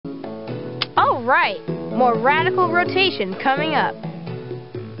All right, more radical rotation coming up.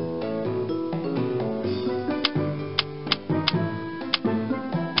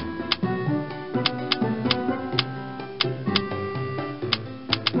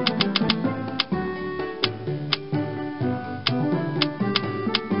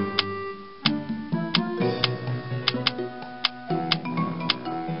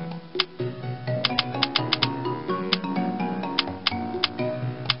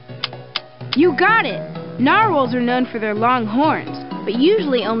 You got it! Narwhals are known for their long horns, but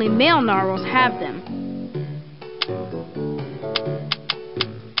usually only male narwhals have them.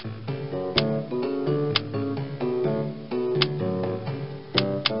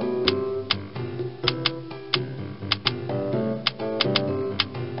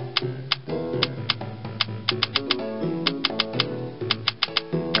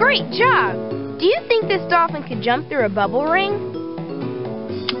 Great job! Do you think this dolphin could jump through a bubble ring?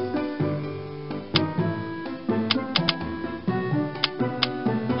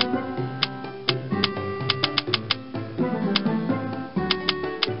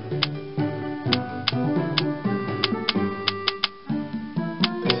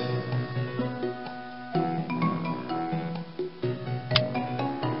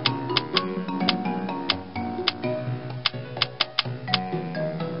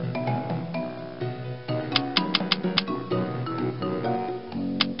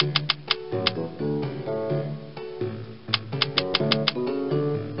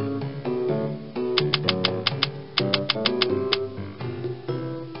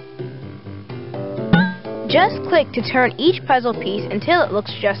 Just click to turn each puzzle piece until it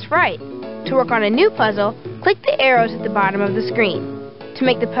looks just right. To work on a new puzzle, click the arrows at the bottom of the screen. To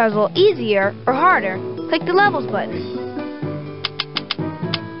make the puzzle easier or harder, click the Levels button.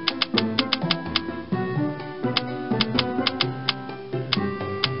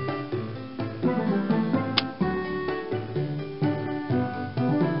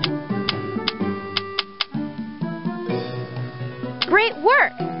 Great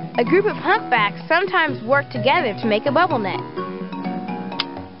work! A group of humpbacks sometimes work together to make a bubble net.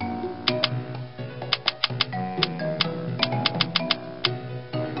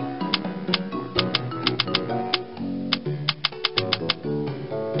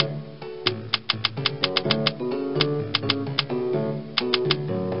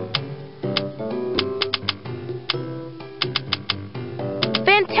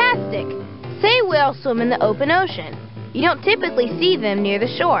 Fantastic! Say whales swim in the open ocean. You don't typically see them near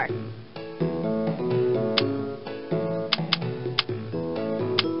the shore.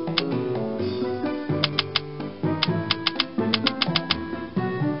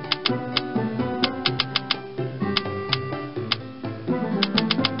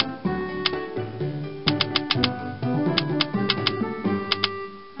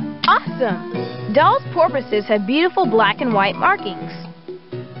 Awesome! Dall's porpoises have beautiful black and white markings.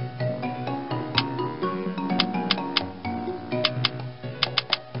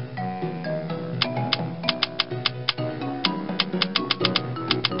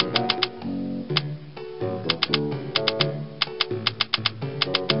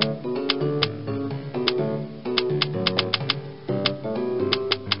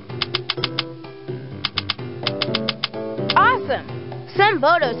 Some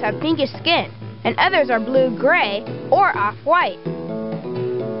botos have pinkish skin, and others are blue-gray or off-white.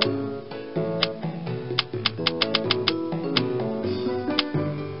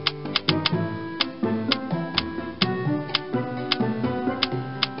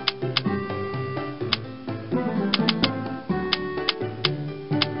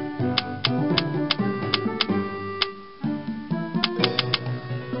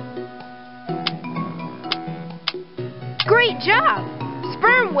 Great job!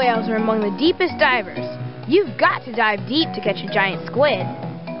 Sperm whales are among the deepest divers. You've got to dive deep to catch a giant squid.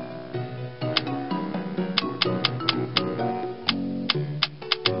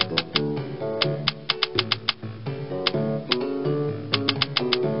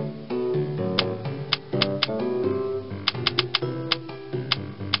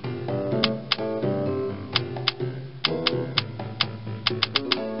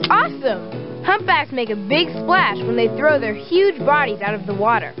 Awesome! Humpbacks make a big splash when they throw their huge bodies out of the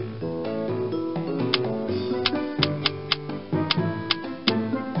water.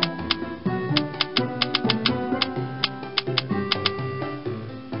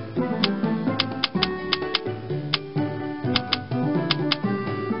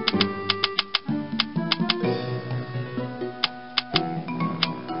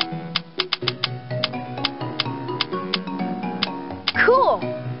 Cool!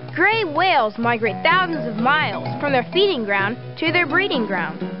 Gray whales migrate thousands of miles from their feeding ground to their breeding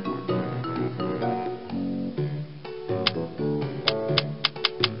ground.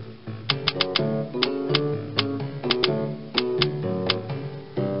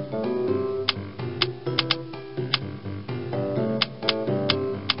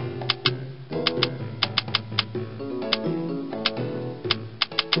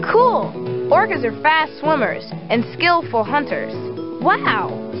 Orcas are fast swimmers and skillful hunters. Wow!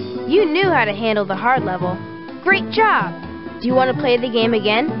 You knew how to handle the hard level. Great job! Do you want to play the game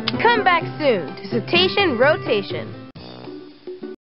again? Come back soon to Cetacean Rotation.